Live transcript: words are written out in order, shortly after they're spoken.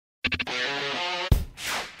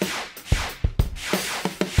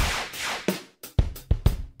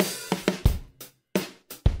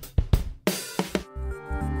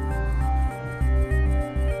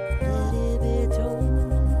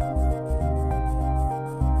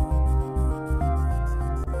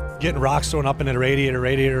getting rocks thrown up into the radiator.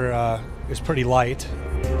 Radiator is pretty light,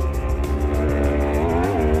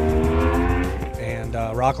 and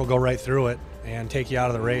rock will go right through it and take you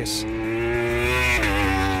out of the race.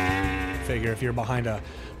 Figure if you're behind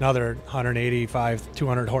another 185,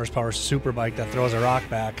 200 horsepower super bike that throws a rock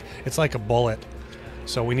back, it's like a bullet.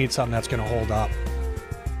 So we need something that's going to hold up.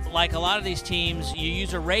 Like a lot of these teams, you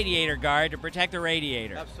use a radiator guard to protect the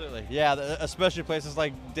radiator. Absolutely, yeah. Especially places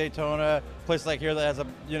like Daytona, places like here that has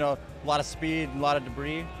a lot of speed and a lot of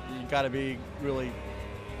debris. You got to be really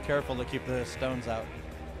careful to keep the stones out.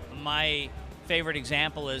 My favorite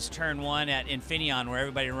example is turn 1 at Infineon, where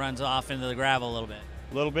everybody runs off into the gravel a little bit.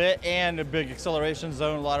 A little bit, and a big acceleration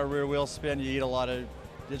zone, a lot of rear wheel spin. You eat a lot of.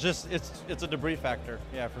 It's a debris factor,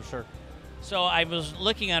 yeah, for sure. So I was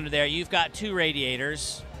looking under there. You've got 2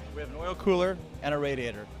 radiators. We have an oil cooler and a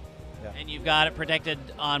radiator. Yeah. And you've got it protected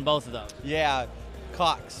on both of those. Yeah,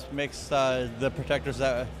 Cox makes the protectors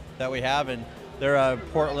that we have, and they're a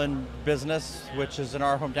Portland business, which is in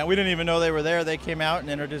our hometown. We didn't even know they were there. They came out and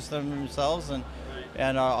introduced themselves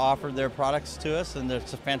and offered their products to us, and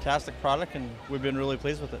it's a fantastic product, and we've been really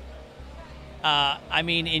pleased with it. I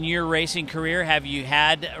mean, in your racing career, have you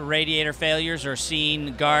had radiator failures or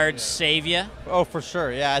seen guards save you? Oh, for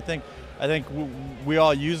sure. Yeah, I think we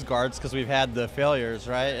all use guards because we've had the failures,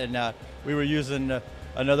 right? And we were using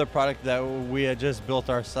another product that we had just built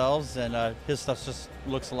ourselves, and his stuff just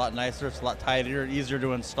looks a lot nicer. It's a lot tighter, easier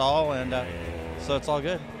to install, and so it's all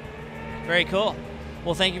good. Very cool.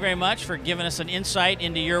 Well, thank you very much for giving us an insight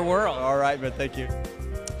into your world. All right, but thank you.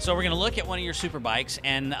 So we're going to look at one of your super bikes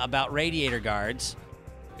and about radiator guards.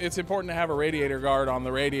 It's important to have a radiator guard on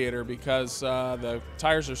the radiator because the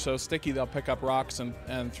tires are so sticky they'll pick up rocks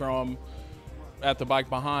and throw them at the bike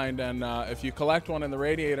behind. And if you collect one in the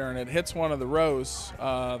radiator and it hits one of the rows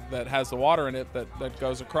that has the water in it that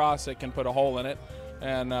goes across, it can put a hole in it.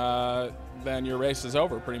 And then your race is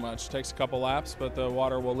over pretty much. It takes a couple laps, but the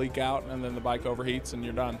water will leak out and then the bike overheats and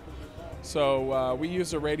you're done. So we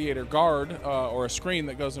use a radiator guard or a screen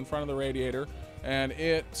that goes in front of the radiator, and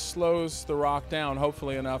it slows the rock down,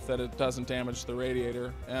 hopefully enough that it doesn't damage the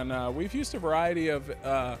radiator. And we've used a variety of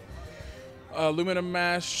aluminum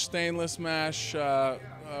mesh, stainless mesh.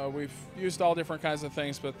 We've used all different kinds of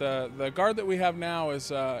things, but the guard that we have now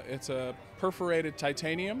is it's a perforated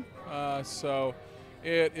titanium, so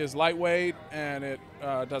it is lightweight and it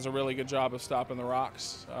does a really good job of stopping the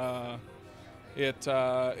rocks.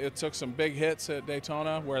 It took some big hits at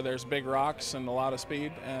Daytona where there's big rocks and a lot of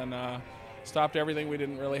speed, and stopped everything. We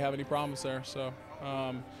didn't really have any problems there. So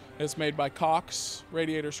it's made by Cox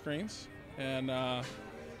radiator screens, and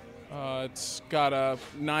it's got a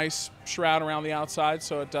nice shroud around the outside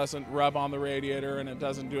so it doesn't rub on the radiator and it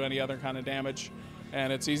doesn't do any other kind of damage.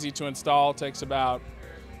 And it's easy to install. It takes probably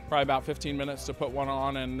about 15 minutes to put one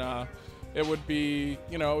on, and it would be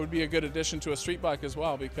a good addition to a street bike as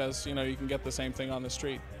well, because you can get the same thing on the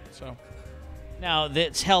street. So now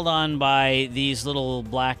that's held on by these little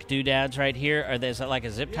black doodads right here. Is that like a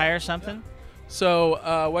zip tie or something?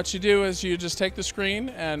 So what you do is you just take the screen,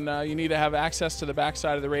 and you need to have access to the back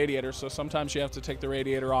side of the radiator. So sometimes you have to take the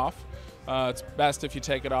radiator off. It's best if you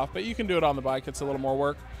take it off, but you can do it on the bike. It's a little more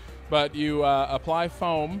work. But you apply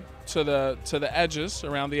foam to the edges,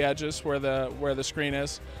 around the edges where the screen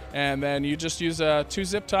is, and then you just use 2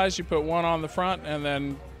 zip ties. You put one on the front, and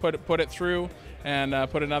then put it through, and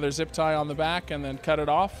put another zip tie on the back, and then cut it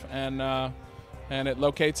off, and it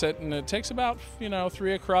locates it, and it takes about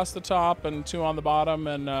 3 across the top and 2 on the bottom,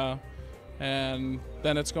 and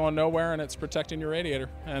then it's going nowhere, and it's protecting your radiator,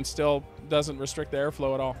 and still doesn't restrict the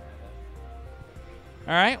airflow at all.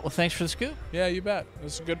 All right. Well, thanks for the scoop. Yeah, you bet.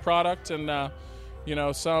 It's a good product, and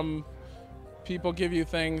some people give you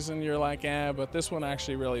things and you're like, but this one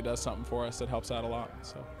actually really does something for us. It helps out a lot.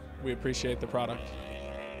 So we appreciate the product.